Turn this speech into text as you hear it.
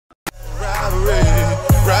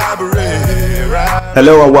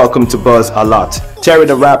Hello and welcome to Buzz Alert. Terry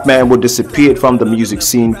the Rap Man, who disappeared from the music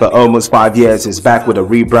scene for almost 5 years, is back with a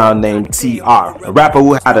rebrand named TR. A rapper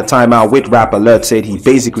who had a timeout with Rap Alert said he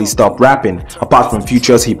basically stopped rapping, apart from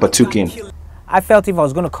features he partook in. I felt if I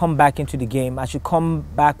was going to come back into the game, I should come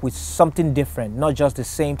back with something different, not just the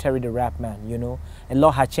same Terry the Rap Man, you know. A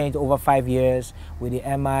lot had changed over 5 years with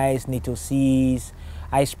the MIs, Nito C's,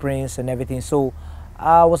 Ice Prince and everything. So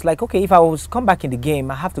I was like, okay, if I was come back in the game,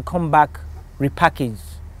 I have to come back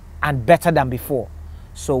repackaged and better than before.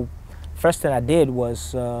 So first thing I did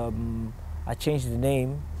was I changed the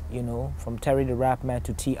name, you know, from Terry the Rap Man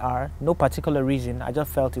to TR. No particular reason. I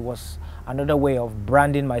just felt it was another way of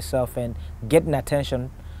branding myself and getting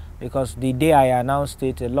attention, because the day I announced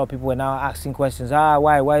it, a lot of people were now asking questions.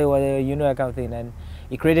 Why, you know, that kind of thing. And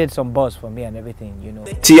it created some buzz for me and everything, you know.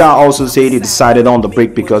 TR also said he decided on the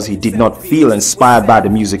break because he did not feel inspired by the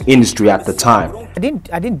music industry at the time. I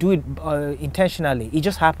didn't do it intentionally. It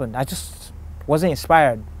just happened. I just wasn't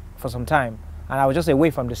inspired for some time, and I was just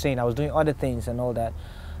away from the scene. I was doing other things and all that.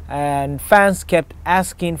 And fans kept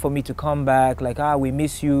asking for me to come back, like, we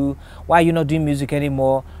miss you. Why are you not doing music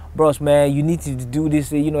anymore? Bros, man, you need to do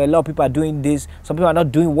this. You know, a lot of people are doing this. Some people are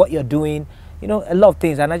not doing what you're doing. You know, a lot of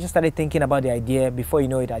things. And I just started thinking about the idea. Before you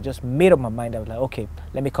know it, I just made up my mind. I was like, okay,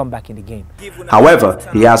 let me come back in the game. However,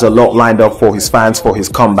 he has a lot lined up for his fans for his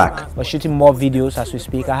comeback. We're shooting more videos as we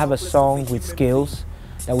speak. I have a song with Skills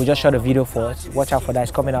that we just shot a video for. Watch out for that.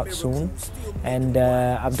 It's coming out soon. And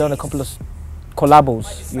I've done a couple of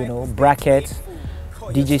collabos, you know, Bracket,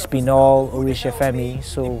 DJ Spinall, Orisha Femi.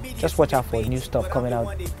 So just watch out for new stuff coming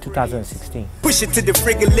out 2016. Push it to the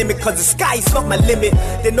friggin' limit, cause the sky is not my limit.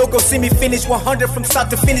 They no go see me finish 100 from start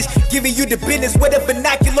to finish. Giving you the business with a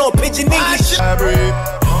vernacular or pidgin English.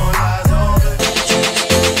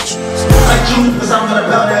 I'm gonna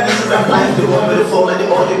bow down into rap life. The one with the phone and the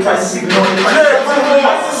audio prices, even on the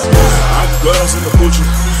prices. I got girls in the Gucci,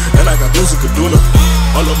 and I got dudes in Kaduna.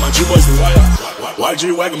 All of my G-boys the wire.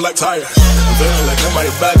 YG wagging like tires. I'm feeling like I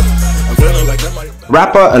might back. I'm feeling like I might.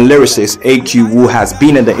 Rapper and lyricist AQ, who has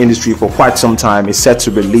been in the industry for quite some time, is set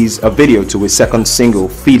to release a video to his second single,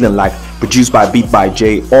 Feeling Like, produced by Beat by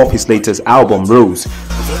J, off his latest album, Rose. I'm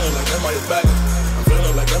feeling like I might back. I'm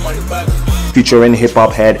feeling like I might back. Featuring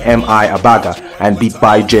hip-hop head M.I. Abaga and Beat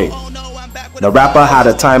by J. The rapper had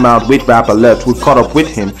a timeout with Rap Alert, who caught up with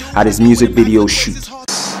him at his music video shoot.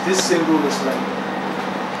 This single is like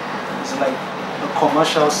a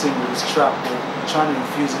commercial single. It's trap, but we're trying to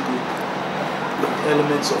infuse it with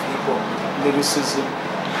elements of hip-hop, lyricism,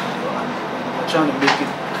 and we're trying to make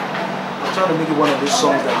it one of those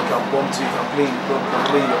songs that you can bump to, you can play in the club, you can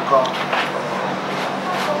play in your car,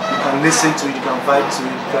 you can listen to it, you can vibe to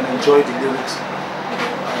it, you can enjoy the lyrics,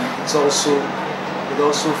 and it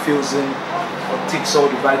also fills in or ticks all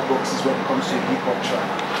the right boxes when it comes to a hip-hop track.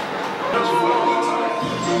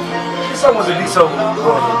 This song was a big song.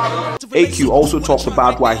 AQ also talked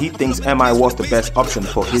about why he thinks MI was the best option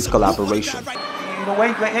for his collaboration. You know, when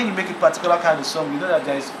you make a particular kind of song, you know that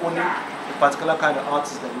there is only a particular kind of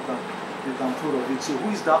artist that you can put of it. So who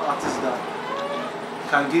is that artist that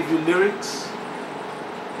can give you lyrics,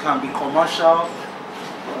 can be commercial,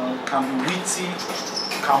 can be witty,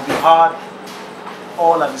 can be hard,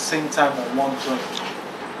 all at the same time on one joint?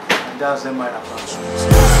 And that's MI approach.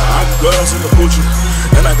 I got girls in the Gucci,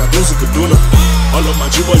 and I got dudes in Kaduna. All of my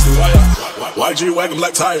G-boys the wire. YG wagging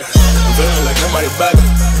like tires. I'm feeling like I might back.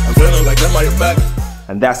 I'm feeling like I might back.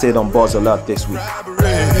 And that's it on Buzz Alert this week.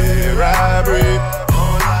 Robbery.